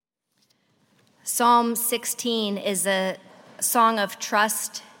Psalm 16 is a song of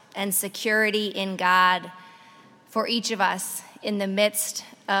trust and security in God for each of us in the midst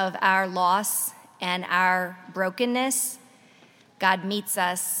of our loss and our brokenness. God meets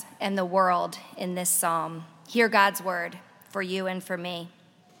us and the world in this psalm. Hear God's word for you and for me.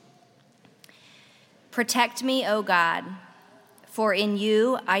 Protect me, O God, for in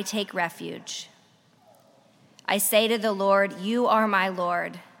you I take refuge. I say to the Lord, you are my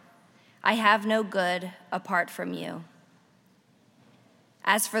Lord. I have no good apart from you.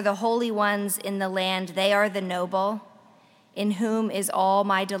 As for the holy ones in the land, they are the noble, in whom is all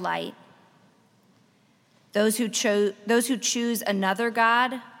my delight. Those who choose another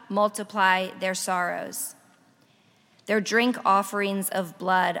God multiply their sorrows. Their drink offerings of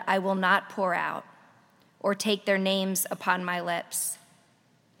blood I will not pour out, or take their names upon my lips.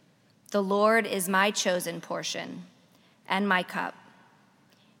 The Lord is my chosen portion and my cup.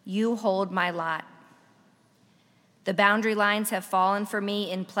 You hold my lot. The boundary lines have fallen for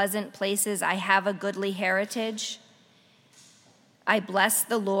me in pleasant places. I have a goodly heritage. I bless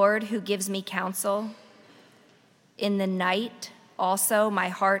the Lord who gives me counsel. In the night also my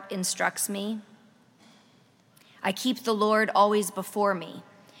heart instructs me. I keep the Lord always before me.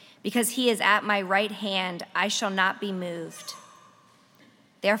 Because he is at my right hand, I shall not be moved.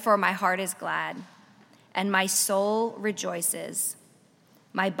 Therefore my heart is glad, and my soul rejoices.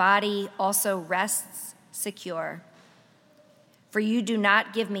 My body also rests secure. For you do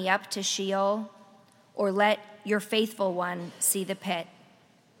not give me up to Sheol, or let your faithful one see the pit.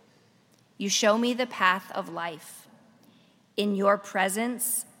 You show me the path of life. In your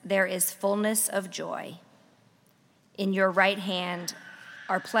presence there is fullness of joy. In your right hand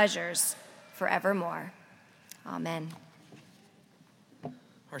are pleasures forevermore. Amen.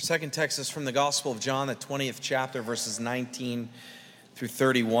 Our second text is from the Gospel of John, the 20th chapter, verses 19 through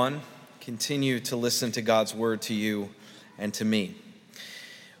 31. Continue to listen to God's word to you and to me.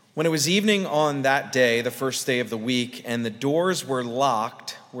 When it was evening on that day, the first day of the week, and the doors were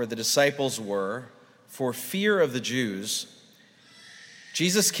locked where the disciples were, for fear of the Jews,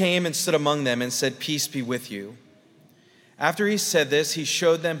 Jesus came and stood among them and said, "Peace be with you." After he said this, he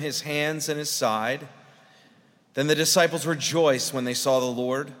showed them his hands and his side. Then the disciples rejoiced when they saw the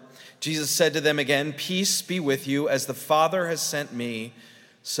Lord. Jesus said to them again, "Peace be with you. As the Father has sent me,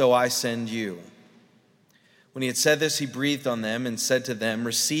 so I send you." When he had said this, he breathed on them and said to them,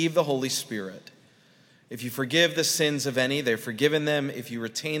 "Receive the Holy Spirit. If you forgive the sins of any, they're forgiven them. If you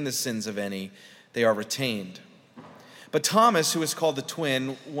retain the sins of any, they are retained." But Thomas, who is called the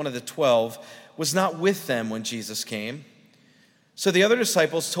twin, one of the 12, was not with them when Jesus came. So the other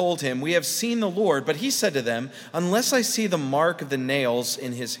disciples told him, "We have seen the Lord." But he said to them, "Unless I see the mark of the nails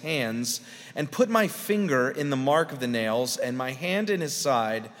in his hands, and put my finger in the mark of the nails, and my hand in his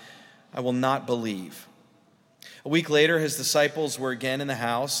side, I will not believe." A week later, his disciples were again in the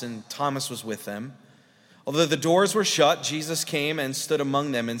house, and Thomas was with them. Although the doors were shut, Jesus came and stood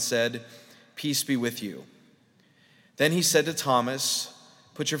among them and said, "Peace be with you." Then he said to Thomas,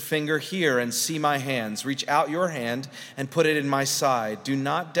 "Put your finger here and see my hands. Reach out your hand and put it in my side. Do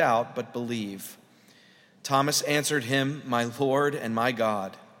not doubt, but believe." Thomas answered him, "My Lord and my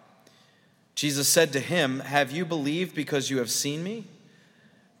God." Jesus said to him, "Have you believed because you have seen me?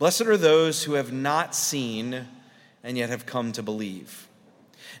 Blessed are those who have not seen and yet have come to believe."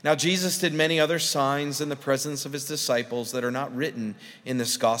 Now Jesus did many other signs in the presence of his disciples that are not written in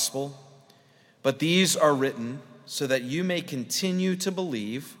this gospel, but these are written so that you may continue to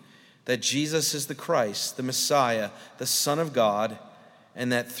believe that Jesus is the Christ, the Messiah, the Son of God,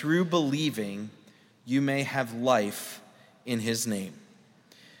 and that through believing you may have life in his name.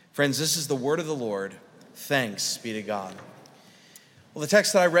 Friends, this is the word of the Lord. Thanks be to God. Well, the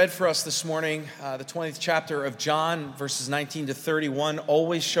text that I read for us this morning, the 20th chapter of John, verses 19 to 31,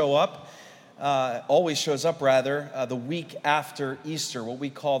 always shows up the week after Easter, what we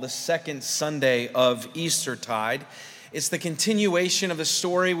call the second Sunday of Eastertide. It's the continuation of the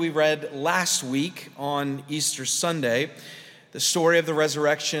story we read last week on Easter Sunday, the story of the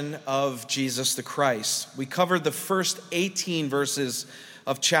resurrection of Jesus the Christ. We covered the first 18 verses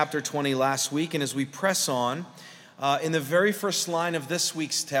of chapter 20 last week, and as we press on, in the very first line of this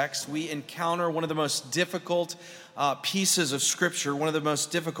week's text, we encounter one of the most difficult pieces of Scripture, one of the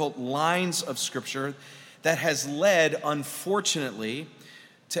most difficult lines of Scripture that has led, unfortunately,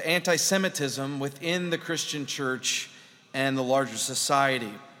 to anti-Semitism within the Christian church and the larger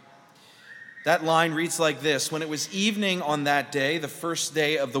society. That line reads like this: "When it was evening on that day, the first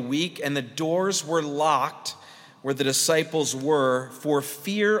day of the week, and the doors were locked where the disciples were for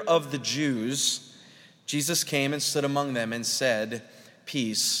fear of the Jews, Jesus came and stood among them and said,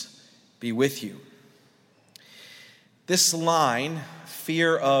 'Peace be with you. This line,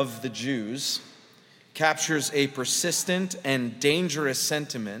 fear of the Jews, captures a persistent and dangerous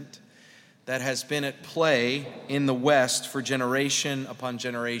sentiment that has been at play in the West for generation upon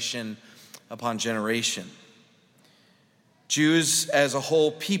generation upon generation. Jews as a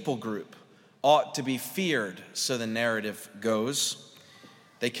whole people group ought to be feared, so the narrative goes.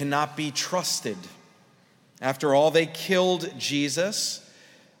 They cannot be trusted. After all, they killed Jesus.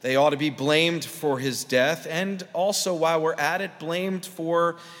 They ought to be blamed for his death, and also, while we're at it, blamed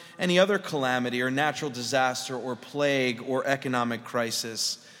for any other calamity or natural disaster or plague or economic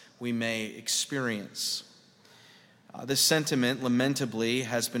crisis we may experience. This sentiment, lamentably,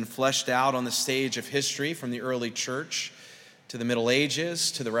 has been fleshed out on the stage of history from the early church to the Middle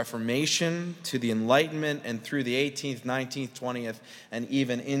Ages, to the Reformation, to the Enlightenment, and through the 18th, 19th, 20th, and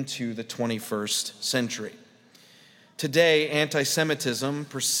even into the 21st century. Today, anti-Semitism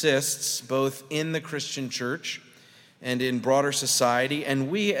persists both in the Christian church and in broader society, and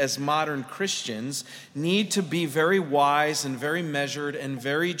we as modern Christians need to be very wise and very measured and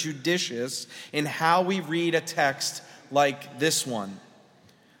very judicious in how we read a text like this one,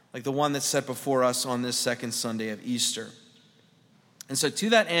 like the one that's set before us on this second Sunday of Easter. And so to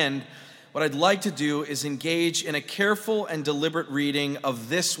that end, what I'd like to do is engage in a careful and deliberate reading of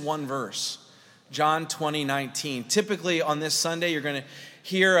this one verse, John 20:19. Typically on this Sunday, you're going to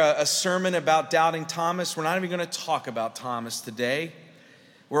hear a sermon about doubting Thomas. We're not even going to talk about Thomas today.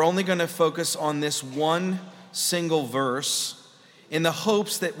 We're only going to focus on this one single verse in the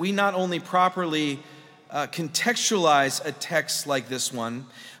hopes that we not only properly contextualize a text like this one,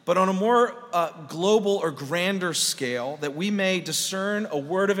 but on a more global or grander scale, that we may discern a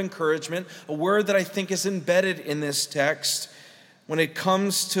word of encouragement, a word that I think is embedded in this text when it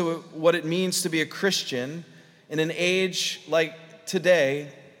comes to what it means to be a Christian in an age like today,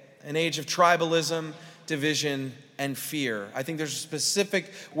 an age of tribalism, division, and fear. I think there's a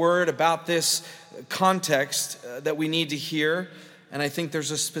specific word about this context that we need to hear, and I think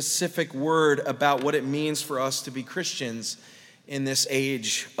there's a specific word about what it means for us to be Christians in this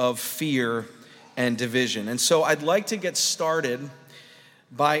age of fear and division. And so I'd like to get started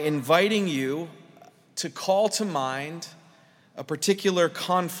by inviting you to call to mind a particular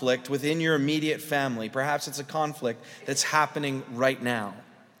conflict within your immediate family. Perhaps it's a conflict that's happening right now.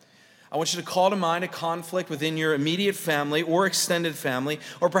 I want you to call to mind a conflict within your immediate family or extended family,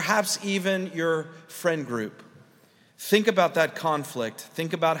 or perhaps even your friend group. Think about that conflict.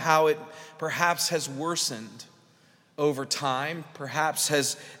 Think about how it perhaps has worsened over time, perhaps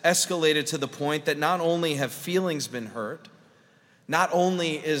has escalated to the point that not only have feelings been hurt, not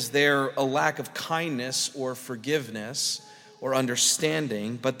only is there a lack of kindness or forgiveness or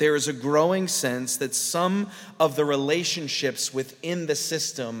understanding, but there is a growing sense that some of the relationships within the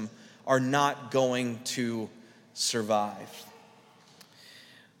system are not going to survive.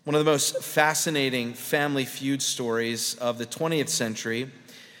 One of the most fascinating family feud stories of the 20th century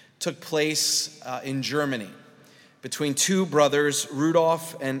took place in Germany between two brothers,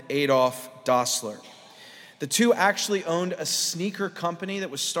 Rudolf and Adolf Dassler. The two actually owned a sneaker company that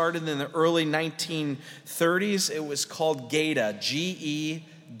was started in the early 1930s. It was called Geda, G-E-D-A.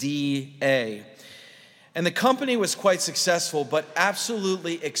 And the company was quite successful, but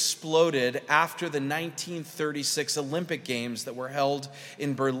absolutely exploded after the 1936 Olympic Games that were held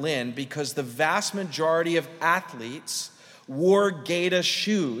in Berlin, because the vast majority of athletes wore Geda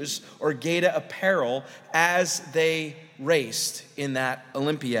shoes or Geda apparel as they raced in that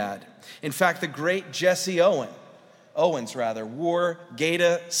Olympiad. In fact, the great Jesse Owens wore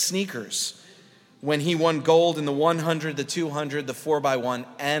Geda sneakers when he won gold in the 100, the 200, the 4x1,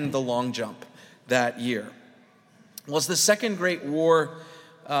 and the long jump that year. Well, as the Second Great War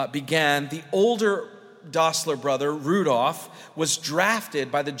began, the older Dassler brother, Rudolf, was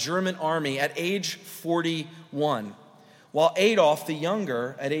drafted by the German army at age 41, while Adolf, the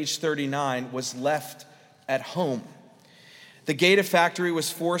younger, at age 39, was left at home. The Geda factory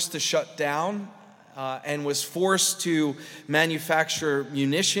was forced to shut down and was forced to manufacture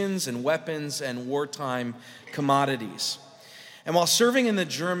munitions and weapons and wartime commodities. And while serving in the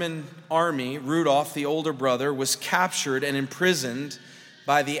German army, Rudolf, the older brother, was captured and imprisoned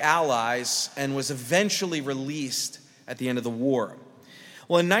by the Allies and was eventually released at the end of the war.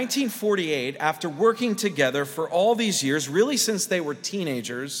 Well, in 1948, after working together for all these years, really since they were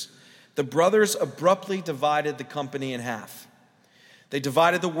teenagers, the brothers abruptly divided the company in half. They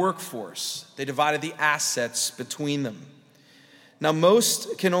divided the workforce. They divided the assets between them. Now,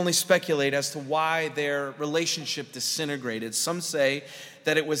 most can only speculate as to why their relationship disintegrated. Some say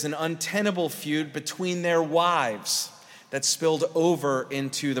that it was an untenable feud between their wives. that spilled over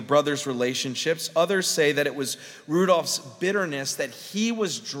into the brothers' relationships. Others say that it was Rudolph's bitterness that he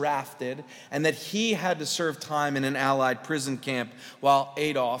was drafted and that he had to serve time in an Allied prison camp while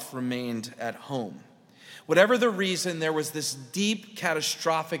Adolf remained at home. Whatever the reason, there was this deep,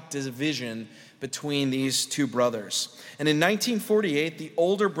 catastrophic division between these two brothers. And in 1948, the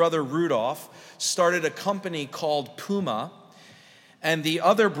older brother Rudolph started a company called Puma, and the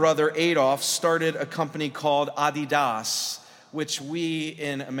other brother, Adolf, started a company called Adidas, which we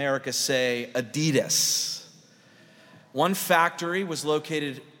in America say Adidas. One factory was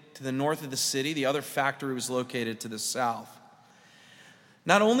located to the north of the city. The other factory was located to the south.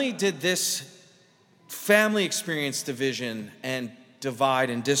 Not only did this family experience division and divide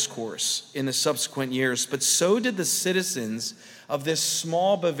and discourse in the subsequent years, but so did the citizens of this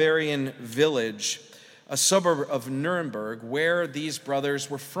small Bavarian village, a suburb of Nuremberg, where these brothers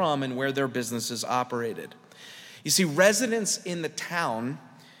were from and where their businesses operated. You see, residents in the town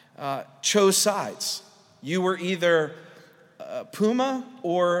chose sides. You were either Puma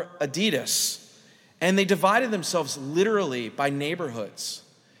or Adidas, and they divided themselves literally by neighborhoods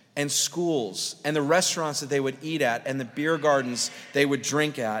and schools and the restaurants that they would eat at and the beer gardens they would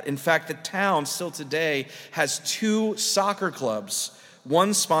drink at. In fact, the town still today has two soccer clubs,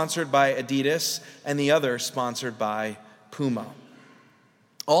 one sponsored by Adidas and the other sponsored by Puma.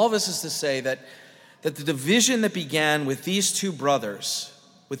 All of this is to say that the division that began with these two brothers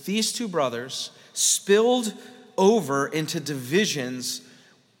spilled over into divisions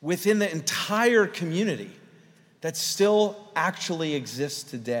within the entire community that still actually exists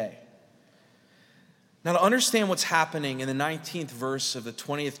today. Now, to understand what's happening in the 19th verse of the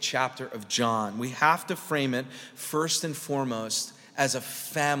 20th chapter of John, we have to frame it first and foremost as a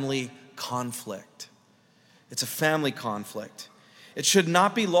family conflict. It's a family conflict. It should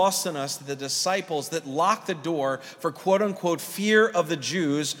not be lost on us that the disciples that locked the door for quote-unquote fear of the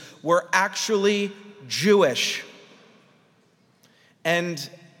Jews were actually Jewish. And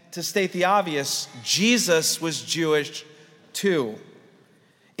to state the obvious, Jesus was Jewish too.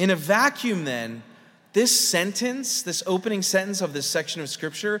 In a vacuum then, this sentence, this opening sentence of this section of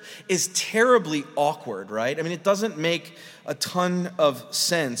Scripture is terribly awkward, right? I mean, it doesn't make a ton of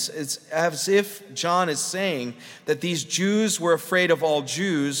sense. It's as if John is saying that these Jews were afraid of all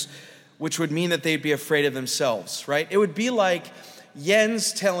Jews, which would mean that they'd be afraid of themselves, right? It would be like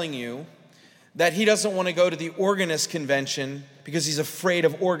Jens telling you that he doesn't want to go to the organist convention because he's afraid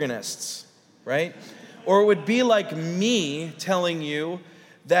of organists, right? Or it would be like me telling you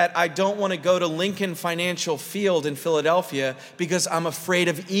that I don't want to go to Lincoln Financial Field in Philadelphia because I'm afraid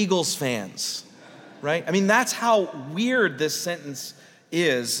of Eagles fans, right? I mean, that's how weird this sentence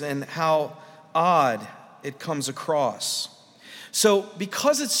is and how odd it comes across. So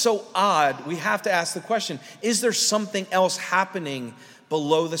because it's so odd, we have to ask the question, is there something else happening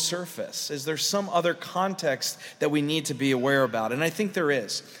below the surface? Is there some other context that we need to be aware about? And I think there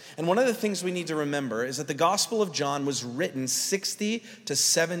is. And one of the things we need to remember is that the Gospel of John was written 60 to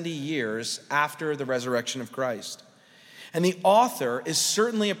 70 years after the resurrection of Christ. And the author is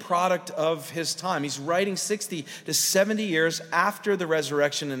certainly a product of his time. He's writing 60 to 70 years after the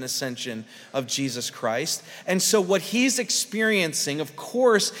resurrection and ascension of Jesus Christ. And so what he's experiencing, of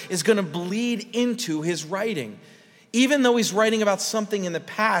course, is going to bleed into his writing. Even though he's writing about something in the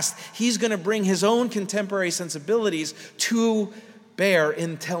past, he's going to bring his own contemporary sensibilities to bear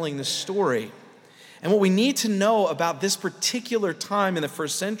in telling the story. And what we need to know about this particular time in the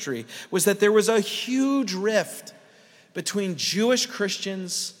first century was that there was a huge rift between Jewish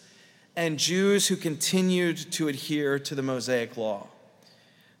Christians and Jews who continued to adhere to the Mosaic law.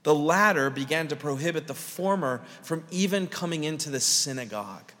 The latter began to prohibit the former from even coming into the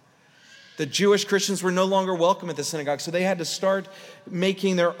synagogue. The Jewish Christians were no longer welcome at the synagogue, so they had to start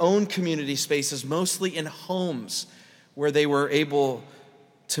making their own community spaces, mostly in homes where they were able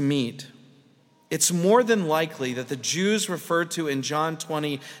to meet. It's more than likely that the Jews referred to in John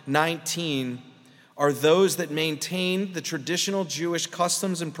 20:19 are those that maintained the traditional Jewish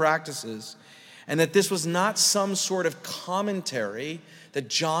customs and practices, and that this was not some sort of commentary that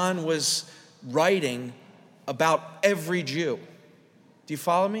John was writing about every Jew. Do you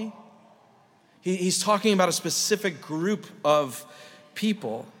follow me? He's talking about a specific group of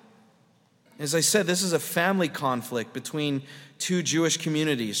people. As I said, this is a family conflict between two Jewish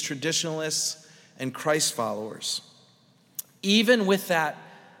communities, traditionalists and Christ followers. Even with that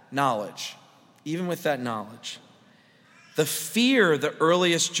knowledge, the fear the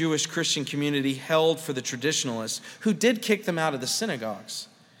earliest Jewish Christian community held for the traditionalists, who did kick them out of the synagogues,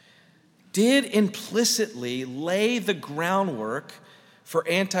 did implicitly lay the groundwork for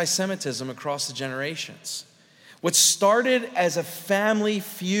anti-Semitism across the generations. What started as a family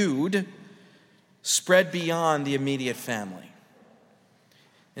feud spread beyond the immediate family.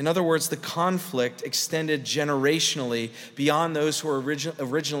 In other words, the conflict extended generationally beyond those who were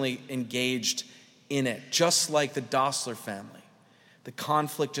originally engaged in it, just like the Dossler family. The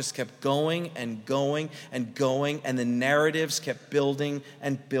conflict just kept going and going and going, and the narratives kept building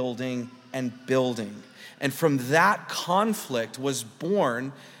and building and building. And from that conflict was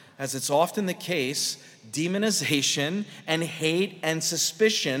born, as it's often the case, demonization and hate and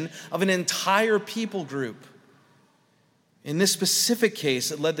suspicion of an entire people group. In this specific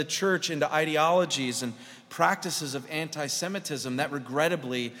case, it led the church into ideologies and practices of anti-Semitism that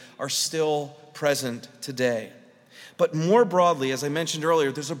regrettably are still present today. But more broadly, as I mentioned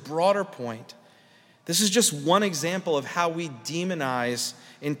earlier, there's a broader point. This is just one example of how we demonize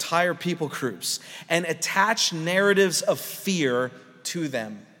entire people groups and attach narratives of fear to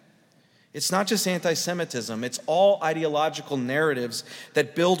them. It's not just anti-Semitism, it's all ideological narratives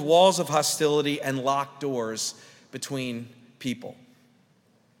that build walls of hostility and lock doors between people.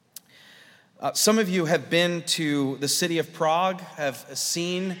 Some of you have been to the city of Prague, have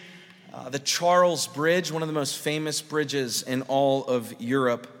seen the Charles Bridge, one of the most famous bridges in all of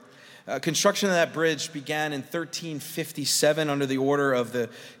Europe. Construction of that bridge began in 1357 under the order of the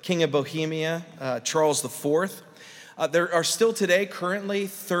King of Bohemia, Charles IV. There are still today currently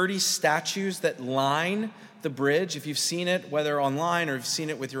 30 statues that line the bridge. If you've seen it, whether online or you've seen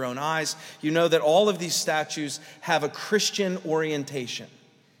it with your own eyes, you know that all of these statues have a Christian orientation.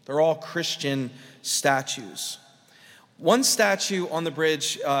 They're all Christian statues. One statue on the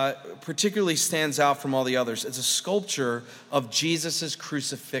bridge particularly stands out from all the others. It's a sculpture of Jesus'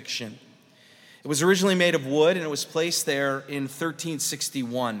 crucifixion. It was originally made of wood, and it was placed there in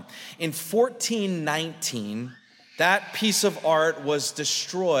 1361. In 1419, that piece of art was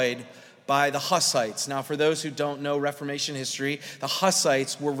destroyed by the Hussites. Now, for those who don't know Reformation history, the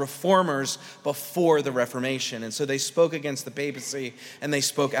Hussites were reformers before the Reformation. And so they spoke against the papacy and they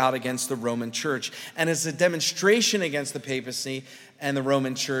spoke out against the Roman Church. And as a demonstration against the papacy and the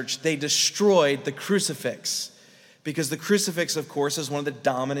Roman Church, they destroyed the crucifix. Because the crucifix, of course, is one of the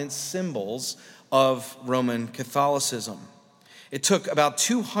dominant symbols of Roman Catholicism. It took about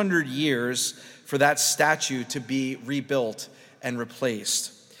 200 years for that statue to be rebuilt and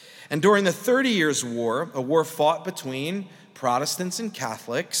replaced. And during the 30 Years' War, a war fought between Protestants and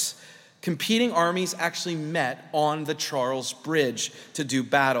Catholics, competing armies actually met on the Charles Bridge to do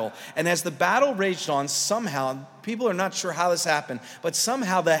battle. And as the battle raged on, somehow, people are not sure how this happened, but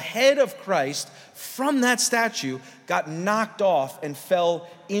somehow the head of Christ from that statue got knocked off and fell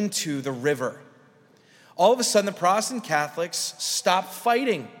into the river. All of a sudden, the Protestant Catholics stopped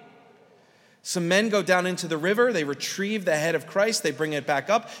fighting. Some men go down into the river, they retrieve the head of Christ, they bring it back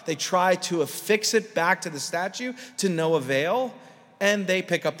up, they try to affix it back to the statue to no avail, and they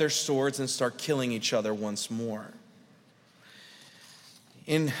pick up their swords and start killing each other once more.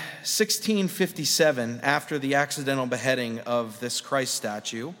 In 1657, after the accidental beheading of this Christ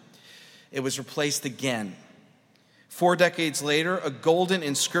statue, it was replaced again. 4 decades later, a golden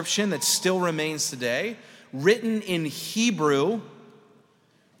inscription that still remains today, written in Hebrew,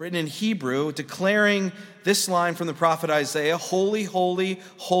 declaring this line from the prophet Isaiah, "Holy, holy,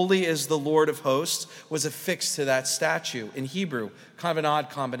 holy is the Lord of hosts," was affixed to that statue in Hebrew. Kind of an odd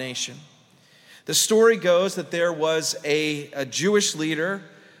combination. The story goes that there was a Jewish leader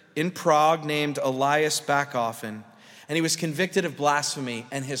in Prague named Elias Backofen, and he was convicted of blasphemy,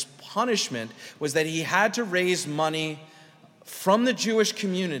 and his punishment was that he had to raise money from the Jewish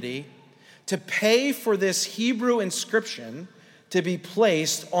community to pay for this Hebrew inscription to be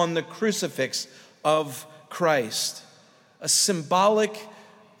placed on the crucifix of Christ. A symbolic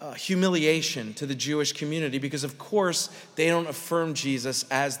humiliation to the Jewish community because, of course, they don't affirm Jesus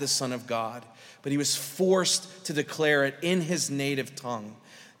as the Son of God. But he was forced to declare it in his native tongue,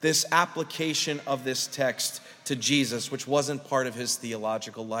 this application of this text to Jesus, which wasn't part of his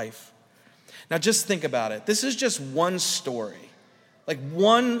theological life. Now just think about it. This is just one story, like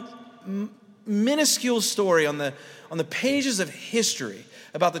one minuscule story on the pages of history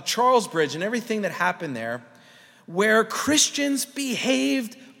about the Charles Bridge and everything that happened there, where Christians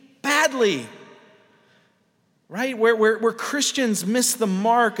behaved badly, right? Where Christians missed the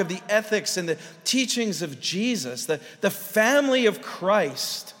mark of the ethics and the teachings of Jesus. The family of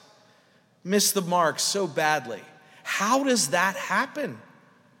Christ missed the mark so badly. How does that happen?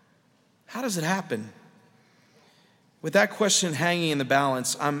 How does it happen? With that question hanging in the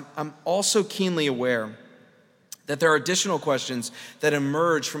balance, I'm also keenly aware that there are additional questions that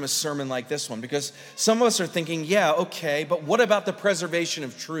emerge from a sermon like this one, because some of us are thinking, yeah, okay, but what about the preservation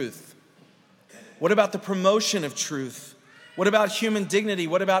of truth? What about the promotion of truth? What about human dignity?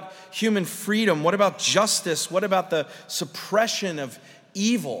 What about human freedom? What about justice? What about the suppression of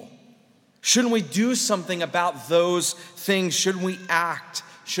evil? Shouldn't we do something about those things? Shouldn't we act?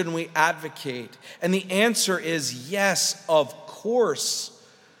 Shouldn't we advocate? And the answer is yes, of course.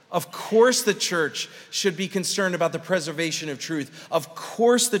 Of course the church should be concerned about the preservation of truth. Of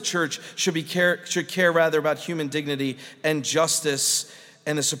course the church should care rather about human dignity and justice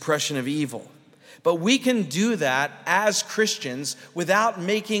and the suppression of evil. But we can do that as Christians without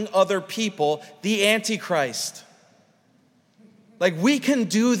making other people the Antichrist. Like, we can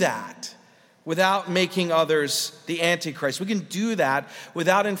do that without making others the Antichrist. We can do that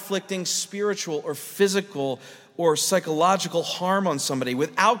without inflicting spiritual or physical or psychological harm on somebody,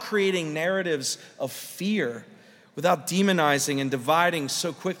 without creating narratives of fear, without demonizing and dividing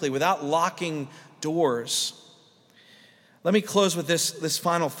so quickly, without locking doors. Let me close with this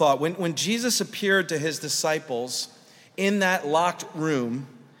final thought. When Jesus appeared to his disciples in that locked room,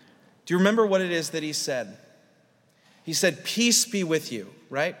 do you remember what it is that he said? He said, "Peace be with you,"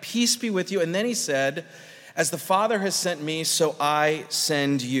 right? Peace be with you. And then he said, "As the Father has sent me, so I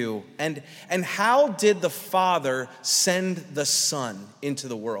send you." And how did the Father send the Son into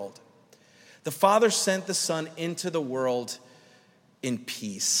the world? The Father sent the Son into the world in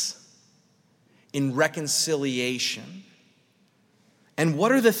peace, in reconciliation. And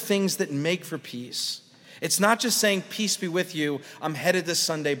what are the things that make for peace? It's not just saying, "Peace be with you, I'm headed to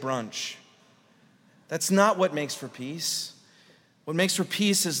Sunday brunch." That's not what makes for peace. What makes for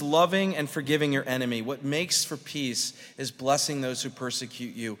peace is loving and forgiving your enemy. What makes for peace is blessing those who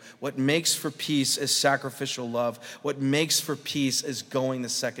persecute you. What makes for peace is sacrificial love. What makes for peace is going the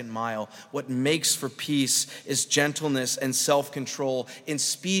second mile. What makes for peace is gentleness and self-control in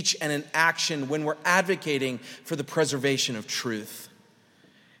speech and in action when we're advocating for the preservation of truth.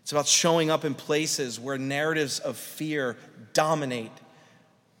 It's about showing up in places where narratives of fear dominate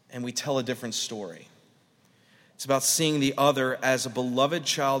and we tell a different story. It's about seeing the other as a beloved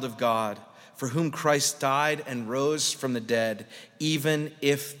child of God for whom Christ died and rose from the dead, even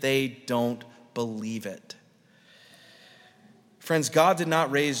if they don't believe it. Friends, God did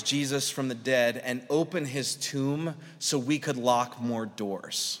not raise Jesus from the dead and open his tomb so we could lock more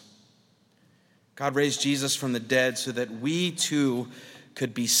doors. God raised Jesus from the dead so that we too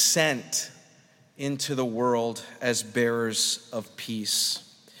could be sent into the world as bearers of peace.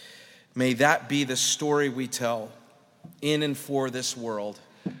 May that be the story we tell in and for this world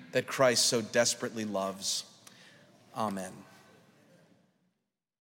that Christ so desperately loves. Amen.